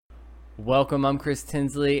Welcome, I'm Chris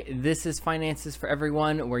Tinsley. This is Finances for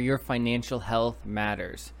Everyone, where your financial health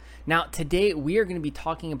matters. Now, today we are going to be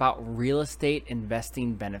talking about real estate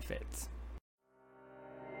investing benefits.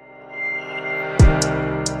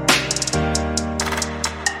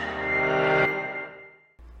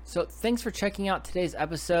 So thanks for checking out today's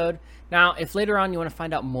episode. Now, if later on you want to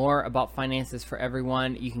find out more about Finances for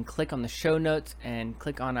Everyone, you can click on the show notes and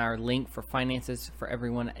click on our link for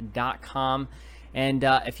financesforeveryone.com. And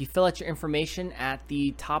if you fill out your information at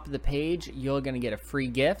the top of the page, you're going to get a free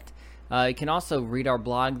gift. You can also read our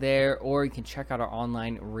blog there, or you can check out our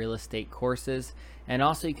online real estate courses. And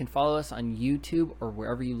also you can follow us on YouTube or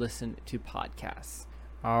wherever you listen to podcasts.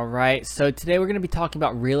 All right, so today we're going to be talking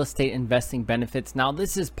about real estate investing benefits. Now,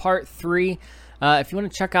 this is part 3. If you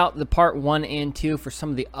want to check out the part 1 and 2 for some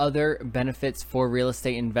of the other benefits for real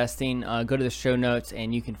estate investing, go to the show notes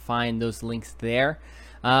and you can find those links there.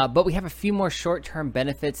 But we have a few more short-term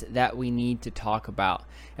benefits that we need to talk about.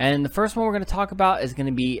 And the first one we're going to talk about is going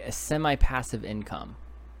to be a semi-passive income.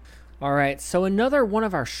 All right, so another one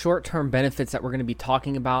of our short-term benefits that we're going to be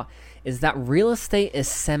talking about is that real estate is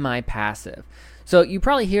semi-passive. So you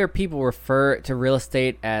probably hear people refer to real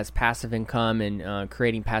estate as passive income and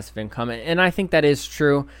creating passive income, and I think that is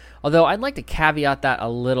true. Although I'd like to caveat that a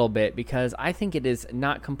little bit because I think it is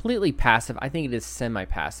not completely passive. I think it is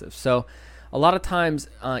semi-passive. So a lot of times,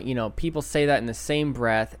 people say that in the same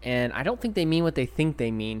breath, and I don't think they mean what they think they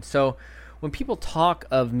mean. So when people talk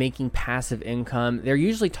of making passive income, they're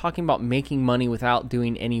usually talking about making money without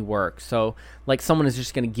doing any work. So like someone is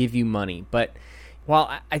just going to give you money. But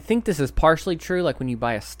while I think this is partially true, like when you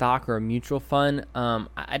buy a stock or a mutual fund,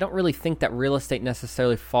 I don't really think that real estate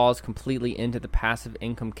necessarily falls completely into the passive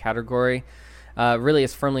income category, really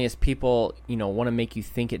as firmly as people, want to make you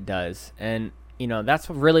think it does. And that's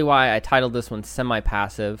really why I titled this one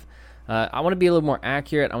semi-passive. I want to be a little more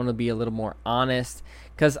accurate. I want to be a little more honest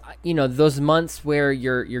because, those months where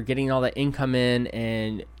you're getting all that income in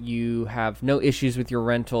and you have no issues with your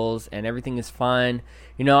rentals and everything is fine.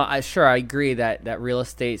 I agree that real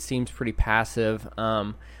estate seems pretty passive.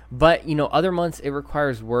 But, other months it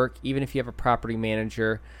requires work, even if you have a property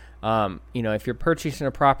manager. If you're purchasing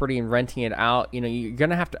a property and renting it out, you're going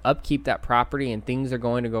to have to upkeep that property and things are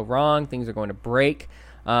going to go wrong. Things are going to break.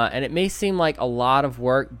 And it may seem like a lot of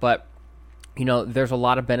work, but there's a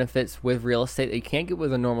lot of benefits with real estate that you can't get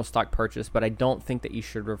with a normal stock purchase, but I don't think that you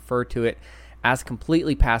should refer to it as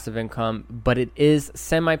completely passive income, but it is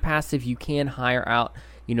semi-passive. You can hire out,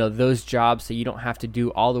 those jobs so you don't have to do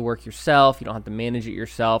all the work yourself. You don't have to manage it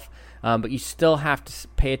yourself, but you still have to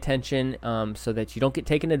pay attention so that you don't get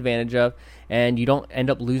taken advantage of and you don't end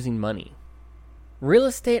up losing money. Real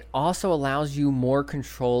estate also allows you more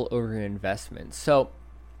control over your investments. So,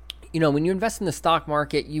 when you invest in the stock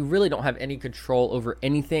market, you really don't have any control over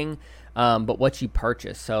anything but what you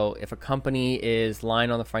purchase. So if a company is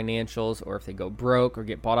lying on the financials, or if they go broke or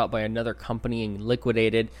get bought out by another company and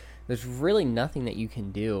liquidated, there's really nothing that you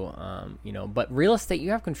can do. But real estate,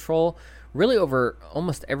 you have control really over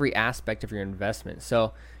almost every aspect of your investment.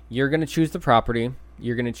 So you're going to choose the property.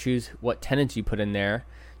 You're going to choose what tenants you put in there.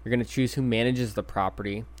 You're going to choose who manages the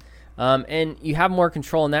property. And you have more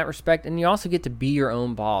control in that respect, and you also get to be your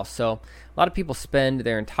own boss. So a lot of people spend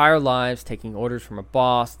their entire lives taking orders from a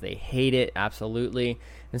boss. They hate it, absolutely.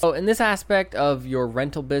 And so in this aspect of your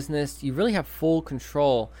rental business, you really have full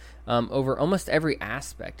control over almost every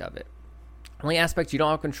aspect of it. The only aspect you don't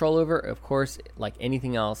have control over, of course, like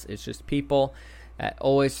anything else, is just people. That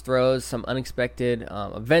always throws some unexpected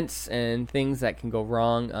events and things that can go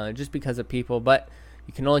wrong just because of people. But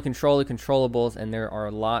you can only control the controllables, and there are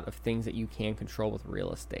a lot of things that you can control with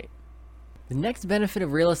real estate. The next benefit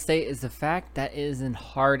of real estate is the fact that it is a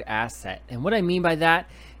hard asset. And what I mean by that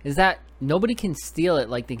is that nobody can steal it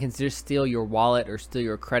like they can just steal your wallet or steal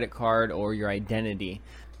your credit card or your identity.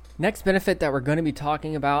 Next benefit that we're going to be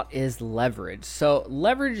talking about is leverage. So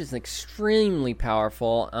leverage is extremely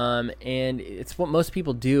powerful, and it's what most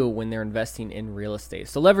people do when they're investing in real estate.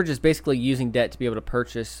 So leverage is basically using debt to be able to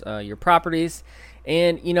purchase your properties.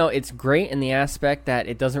 And, it's great in the aspect that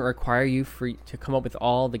it doesn't require you to come up with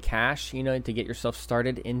all the cash, to get yourself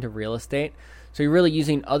started into real estate. So you're really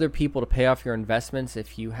using other people to pay off your investments.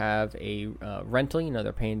 If you have a rental,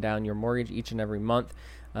 they're paying down your mortgage each and every month.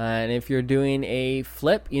 And if you're doing a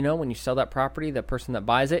flip, when you sell that property, the person that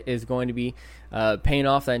buys it is going to be paying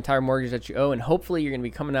off the entire mortgage that you owe, and hopefully you're going to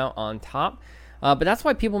be coming out on top. But that's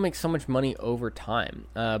why people make so much money over time.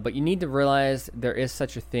 But you need to realize there is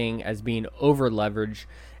such a thing as being over leveraged,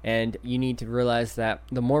 and you need to realize that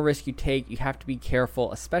the more risk you take, you have to be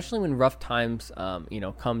careful, especially when rough times,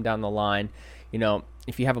 come down the line.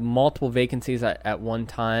 if you have multiple vacancies at one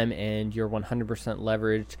time and you're 100%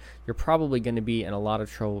 leveraged, you're probably going to be in a lot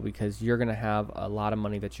of trouble because you're going to have a lot of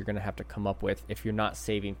money that you're going to have to come up with if you're not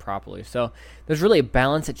saving properly. So there's really a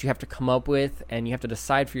balance that you have to come up with, and you have to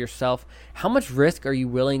decide for yourself, how much risk are you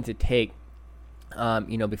willing to take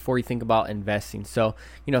before you think about investing. So,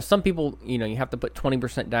 some people, you have to put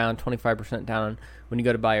 20% down, 25% down when you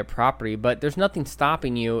go to buy a property, but there's nothing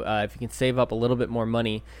stopping you, if you can save up a little bit more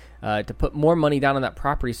money, to put more money down on that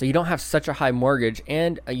property so you don't have such a high mortgage,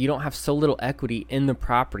 and you don't have so little equity in the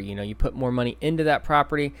property. You put more money into that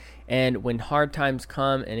property, and when hard times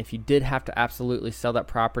come, and if you did have to absolutely sell that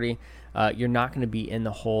property, you're not going to be in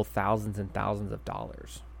the whole thousands and thousands of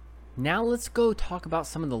dollars. Now let's go talk about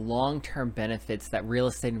some of the long-term benefits that real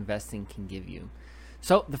estate investing can give you.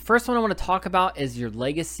 So the first one I want to talk about is your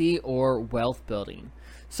legacy or wealth building.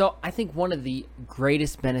 So I think one of the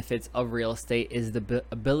greatest benefits of real estate is the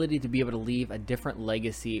ability to be able to leave a different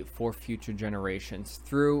legacy for future generations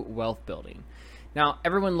through wealth building. Now,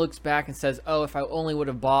 everyone looks back and says, oh, if I only would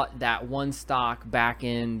have bought that one stock back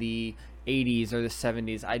in the 80s or the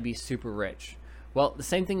 70s, I'd be super rich. Well, the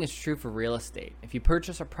same thing is true for real estate. If you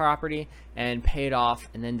purchase a property and pay it off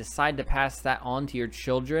and then decide to pass that on to your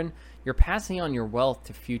children, you're passing on your wealth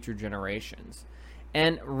to future generations.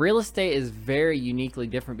 And real estate is very uniquely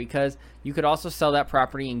different because you could also sell that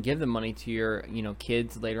property and give the money to your,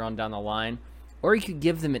 kids later on down the line, or you could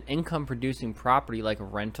give them an income producing property like a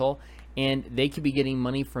rental, and they could be getting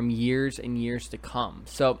money from years and years to come.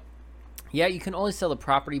 So yeah, you can only sell the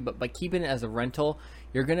property, but by keeping it as a rental,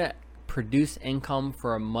 you're going to produce income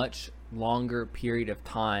for a much longer period of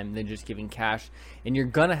time than just giving cash, and you're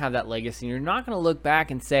gonna have that legacy, and you're not gonna look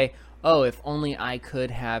back and say, oh, if only I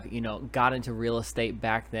could have got into real estate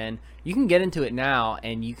back then. You can get into it now,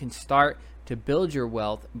 and you can start to build your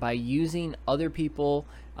wealth by using other people,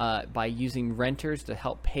 by using renters to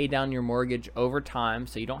help pay down your mortgage over time,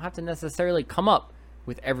 so you don't have to necessarily come up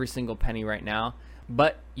with every single penny right now,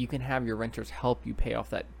 but you can have your renters help you pay off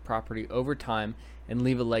that property over time and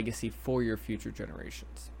leave a legacy for your future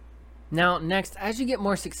generations. Now, next, as you get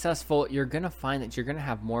more successful, you're going to find that you're going to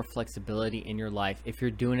have more flexibility in your life if you're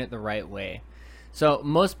doing it the right way. So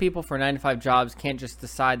most people for 9-to-5 jobs can't just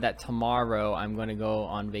decide that tomorrow I'm going to go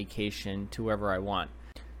on vacation to wherever I want.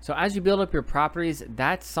 So as you build up your properties,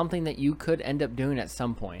 that's something that you could end up doing at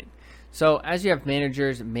some point. So as you have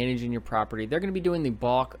managers managing your property, they're going to be doing the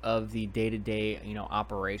bulk of the day-to-day,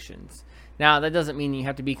 operations. Now, that doesn't mean you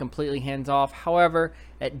have to be completely hands-off. However,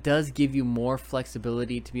 it does give you more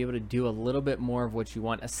flexibility to be able to do a little bit more of what you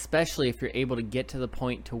want, especially if you're able to get to the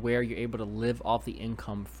point to where you're able to live off the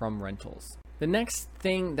income from rentals. The next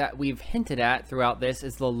thing that we've hinted at throughout this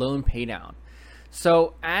is the loan paydown.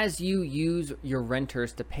 So as you use your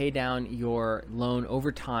renters to pay down your loan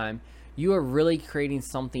over time, you are really creating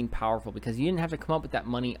something powerful because you didn't have to come up with that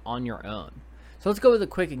money on your own. So let's go with a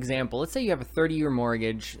quick example. Let's say you have a 30-year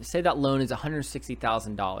mortgage. Say that loan is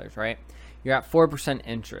 $160,000, right? You're at 4%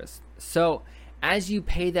 interest. So as you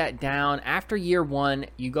pay that down, after year one,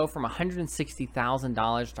 you go from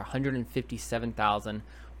 $160,000 to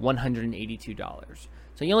 $157,182.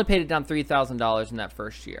 So you only paid it down $3,000 in that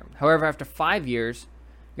first year. However, after 5 years,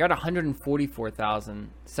 you're at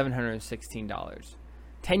 $144,716.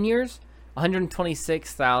 10 years,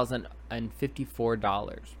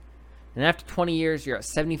 $126,054. And after 20 years, you're at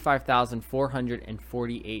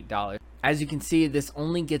 $75,448. As you can see, this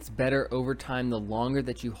only gets better over time the longer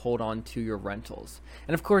that you hold on to your rentals.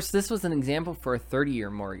 And of course, this was an example for a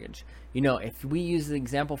 30-year mortgage. If we use the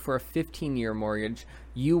example for a 15-year mortgage,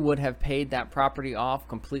 you would have paid that property off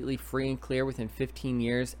completely free and clear within 15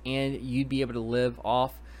 years, and you'd be able to live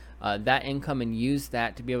off that income and use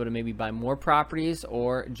that to be able to maybe buy more properties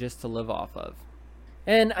or just to live off of.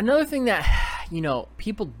 And another thing that,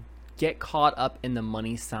 people get caught up in the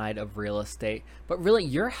money side of real estate, but really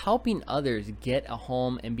you're helping others get a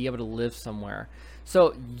home and be able to live somewhere.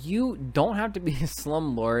 So you don't have to be a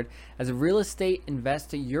slumlord. As a real estate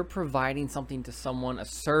investor, you're providing something to someone, a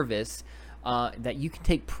service that you can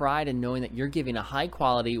take pride in knowing that you're giving a high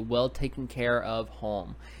quality, well taken care of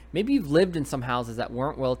home. Maybe you've lived in some houses that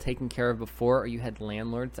weren't well taken care of before, or you had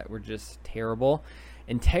landlords that were just terrible.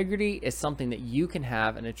 Integrity is something that you can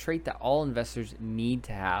have, and a trait that all investors need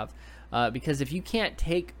to have, because if you can't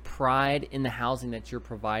take pride in the housing that you're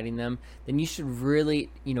providing them, then you should really,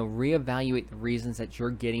 reevaluate the reasons that you're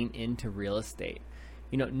getting into real estate.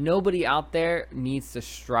 Nobody out there needs to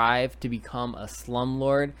strive to become a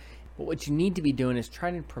slumlord. But what you need to be doing is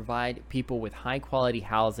trying to provide people with high quality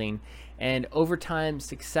housing, and over time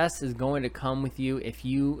success is going to come with you if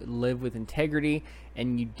you live with integrity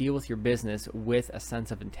and you deal with your business with a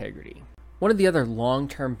sense of integrity. One of the other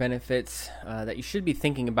long-term benefits that you should be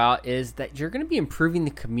thinking about is that you're going to be improving the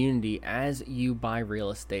community as you buy real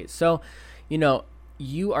estate. So,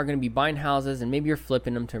 you are going to be buying houses and maybe you're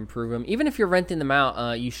flipping them to improve them. Even if you're renting them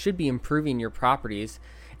out, you should be improving your properties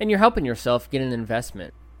and you're helping yourself get an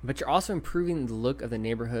investment. But you're also improving the look of the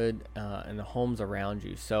neighborhood and the homes around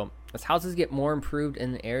you. So as houses get more improved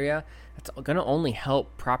in the area, it's going to only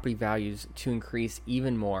help property values to increase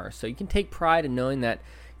even more. So you can take pride in knowing that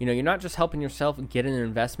you're not just helping yourself get an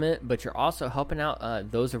investment, but you're also helping out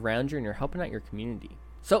those around you and you're helping out your community.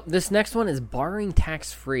 So this next one is borrowing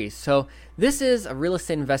tax-free. So this is a real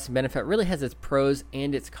estate investment benefit. It really has its pros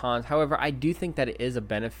and its cons. However, I do think that it is a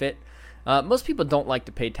benefit. Most people don't like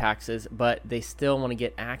to pay taxes, but they still want to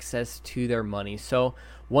get access to their money. So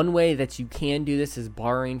one way that you can do this is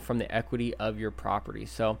borrowing from the equity of your property.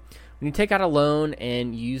 So when you take out a loan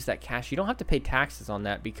and you use that cash, you don't have to pay taxes on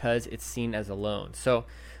that because it's seen as a loan. So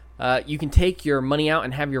you can take your money out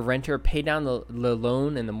and have your renter pay down the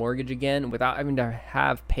loan and the mortgage again without having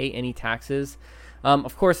to pay any taxes.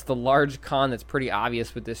 Of course, the large con that's pretty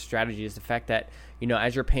obvious with this strategy is the fact that,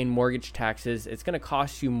 as you're paying mortgage taxes, it's going to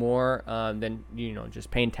cost you more than,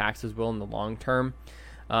 just paying taxes will in the long term.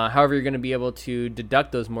 However, you're going to be able to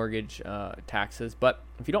deduct those mortgage taxes. But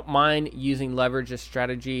if you don't mind using leverage, this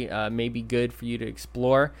strategy may be good for you to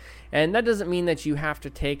explore. And that doesn't mean that you have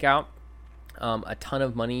to take out a ton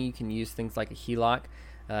of money. You can use things like a HELOC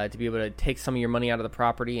to be able to take some of your money out of the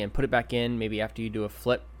property and put it back in maybe after you do a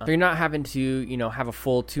flip. So you're not having to, have a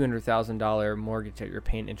full $200,000 mortgage that you're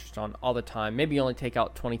paying interest on all the time. Maybe you only take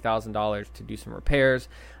out $20,000 to do some repairs,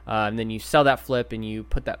 and then you sell that flip and you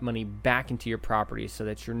put that money back into your property so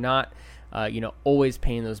that you're not, always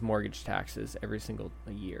paying those mortgage taxes every single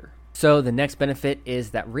year. So the next benefit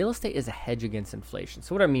is that real estate is a hedge against inflation.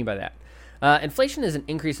 So what do I mean by that? Inflation is an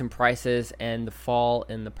increase in prices and the fall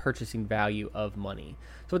in the purchasing value of money.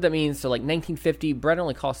 So what that means, so like 1950, bread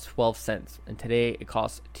only cost 12 cents, and today it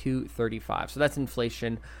costs $2.35. So that's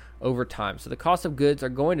inflation over time. So the cost of goods are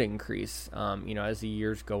going to increase, as the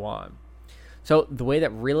years go on. So the way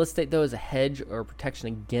that real estate, though, is a hedge or protection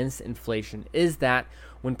against inflation is that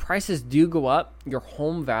when prices do go up, your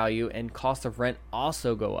home value and cost of rent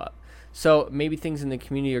also go up. So maybe things in the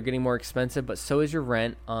community are getting more expensive, but so is your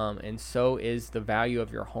rent, and so is the value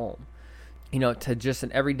of your home. To just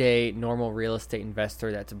an everyday normal real estate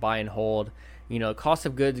investor that's buy and hold, cost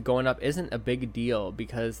of goods going up isn't a big deal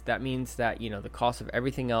because that means that, the cost of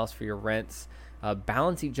everything else for your rents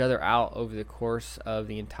balance each other out over the course of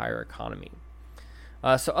the entire economy.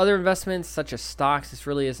 So other investments such as stocks, this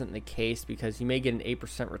really isn't the case because you may get an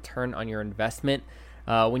 8% return on your investment.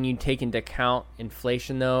 When you take into account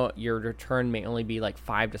inflation, though, your return may only be like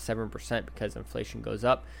 5 to 7% because inflation goes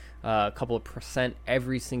up a couple of percent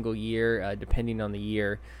every single year, depending on the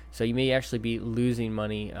year. So you may actually be losing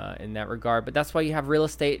money in that regard. But that's why you have real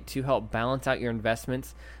estate to help balance out your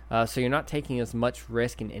investments, so you're not taking as much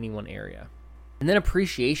risk in any one area. And then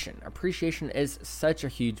appreciation. Appreciation is such a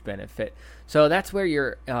huge benefit. So that's where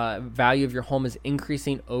your value of your home is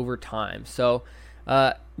increasing over time. So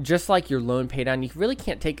just like your loan pay down, you really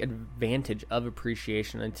can't take advantage of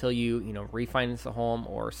appreciation until you refinance the home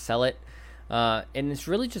or sell it. And it's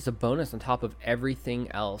really just a bonus on top of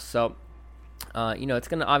everything else. So, it's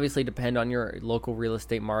going to obviously depend on your local real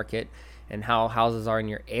estate market and how houses are in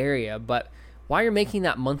your area. But while you're making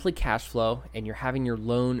that monthly cash flow and you're having your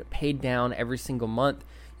loan paid down every single month,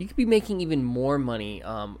 you could be making even more money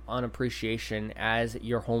on appreciation as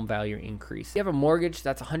your home value increases. You have a mortgage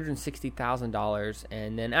that's $160,000,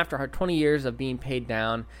 and then after 20 years of being paid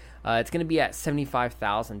down, it's going to be at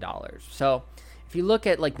 $75,000. So if you look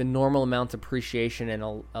at like the normal amounts of appreciation in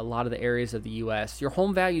a lot of the areas of the U.S., your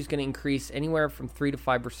home value is going to increase anywhere from 3 to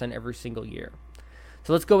 5% every single year.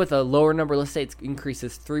 So let's go with a lower number. Let's say it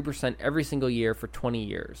increases 3% every single year for 20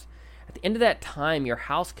 years. At the end of that time, your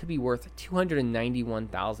house could be worth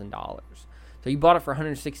 $291,000. So you bought it for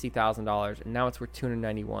 $160,000, and now it's worth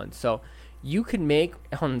 $291,000. So you could make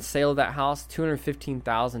on the sale of that house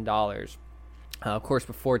 $215,000, of course,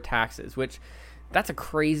 before taxes, which that's a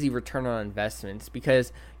crazy return on investments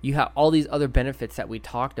because you have all these other benefits that we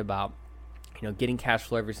talked about. Getting cash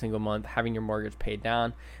flow every single month, having your mortgage paid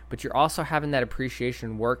down, but you're also having that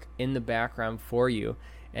appreciation work in the background for you.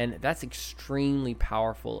 And that's extremely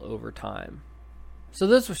powerful over time. So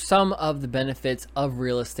those are some of the benefits of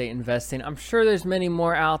real estate investing. I'm sure there's many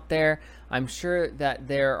more out there. I'm sure that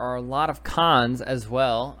there are a lot of cons as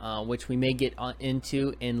well, which we may get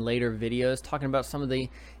into in later videos, talking about some of the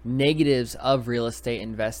negatives of real estate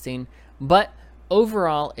investing. But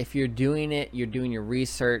overall, if you're doing it, you're doing your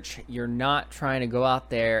research, you're not trying to go out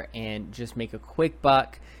there and just make a quick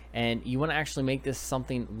buck and you want to actually make this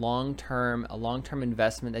something long-term, a long-term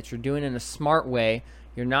investment that you're doing in a smart way.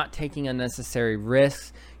 You're not taking unnecessary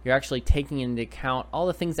risks. You're actually taking into account all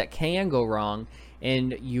the things that can go wrong,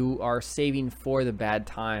 and you are saving for the bad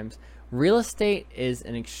times. Real estate is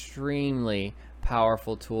an extremely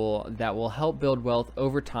powerful tool that will help build wealth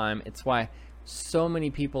over time. It's why so many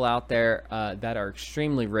people out there that are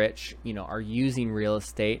extremely rich, are using real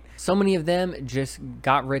estate. So many of them just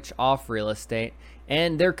got rich off real estate,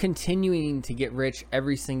 and they're continuing to get rich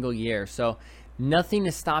every single year. So nothing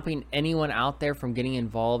is stopping anyone out there from getting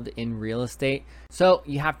involved in real estate. So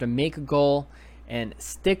you have to make a goal and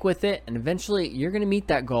stick with it, and eventually you're going to meet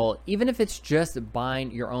that goal, even if it's just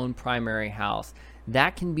buying your own primary house.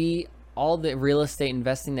 That can be all the real estate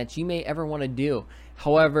investing that you may ever want to do.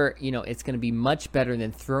 However, it's going to be much better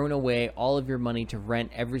than throwing away all of your money to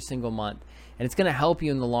rent every single month. And it's going to help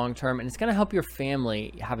you in the long term, and it's going to help your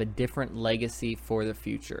family have a different legacy for the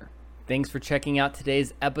future. Thanks for checking out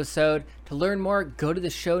today's episode. To learn more, go to the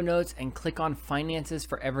show notes and click on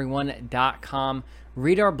financesforeveryone.com.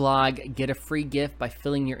 Read our blog, get a free gift by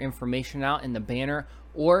filling your information out in the banner,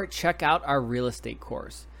 or check out our real estate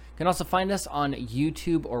course. You can also find us on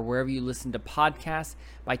YouTube or wherever you listen to podcasts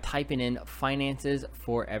by typing in Finances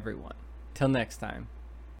for Everyone. Till next time.